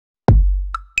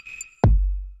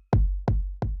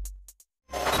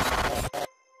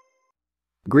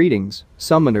Greetings,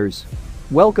 summoners.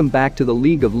 Welcome back to the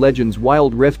League of Legends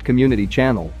Wild Rift community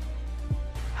channel.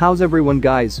 How's everyone,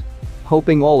 guys?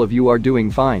 Hoping all of you are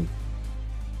doing fine.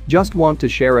 Just want to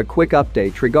share a quick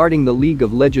update regarding the League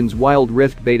of Legends Wild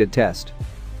Rift beta test.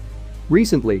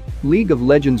 Recently, League of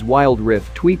Legends Wild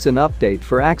Rift tweets an update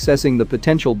for accessing the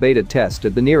potential beta test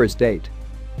at the nearest date.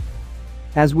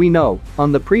 As we know,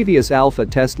 on the previous alpha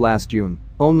test last June,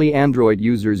 only Android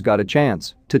users got a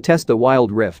chance to test the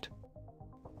Wild Rift.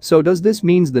 So does this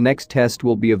mean the next test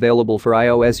will be available for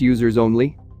iOS users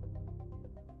only?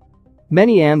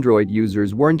 Many Android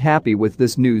users weren't happy with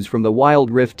this news from the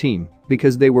Wild Rift team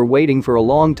because they were waiting for a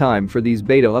long time for these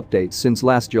beta updates since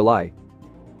last July.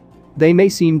 They may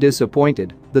seem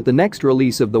disappointed that the next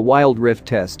release of the Wild Rift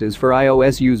test is for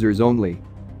iOS users only.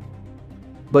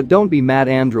 But don't be mad,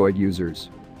 Android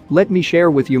users. Let me share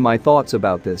with you my thoughts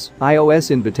about this iOS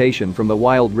invitation from the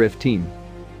Wild Rift team.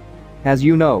 As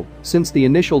you know, since the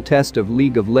initial test of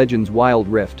League of Legends Wild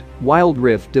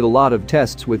Rift did a lot of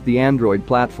tests with the Android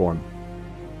platform.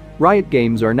 Riot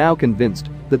Games are now convinced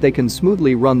that they can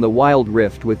smoothly run the Wild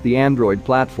Rift with the Android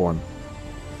platform.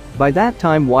 By that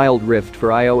time, Wild Rift for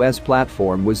iOS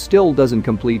platform still doesn't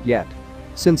complete yet.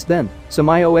 Since then, some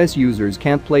iOS users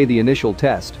can't play the initial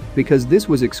test because this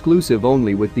was exclusive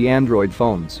only with the Android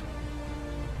phones.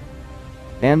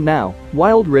 And now,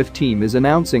 Wild Rift team is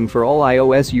announcing for all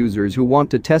iOS users who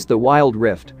want to test the Wild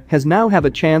Rift now have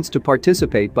a chance to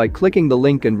participate by clicking the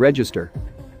link and register.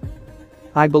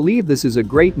 I believe this is a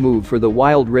great move for the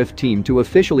Wild Rift team to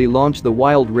officially launch the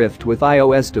Wild Rift with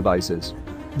iOS devices.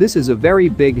 This is a very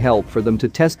big help for them to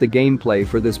test the gameplay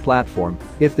for this platform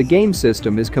if the game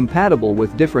system is compatible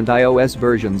with different iOS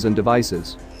versions and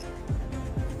devices.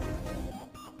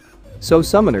 So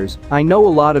summoners, I know a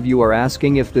lot of you are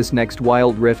asking if this next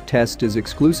Wild Rift test is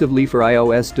exclusively for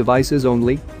iOS devices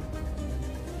only.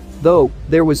 Though,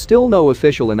 there was still no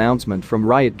official announcement from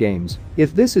Riot Games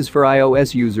if this is for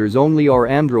iOS users only or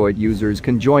Android users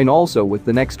can join also with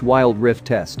the next Wild Rift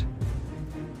test.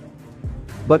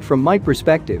 But from my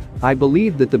perspective, I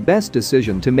believe that the best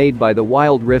decision to made by the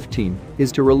Wild Rift team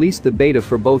is to release the beta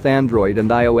for both Android and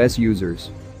iOS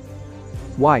users.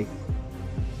 Why?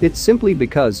 It's simply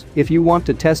because, if you want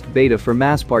to test beta for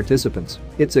mass participants,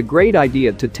 it's a great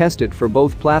idea to test it for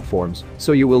both platforms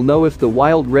so you will know if the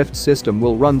Wild Rift system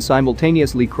will run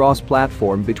simultaneously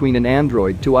cross-platform between an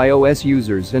Android to iOS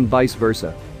users and vice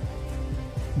versa.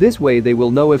 This way they will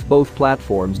know if both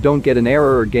platforms don't get an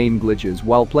error or game glitches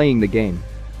while playing the game.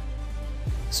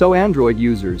 So Android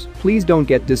users, please don't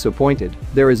get disappointed,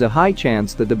 there is a high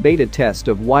chance that the beta test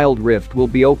of Wild Rift will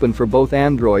be open for both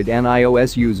Android and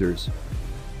iOS users.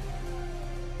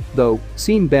 Though,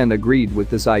 Seen Ben agreed with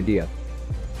this idea.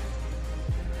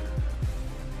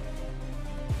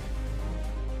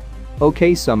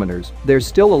 Okay summoners, there's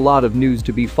still a lot of news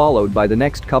to be followed by the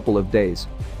next couple of days.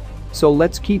 So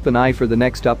let's keep an eye for the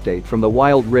next update from the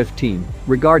Wild Rift team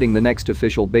regarding the next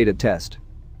official beta test.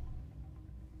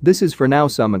 This is for now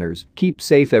summoners, keep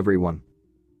safe everyone.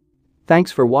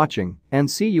 Thanks for watching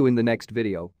and see you in the next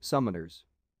video, summoners.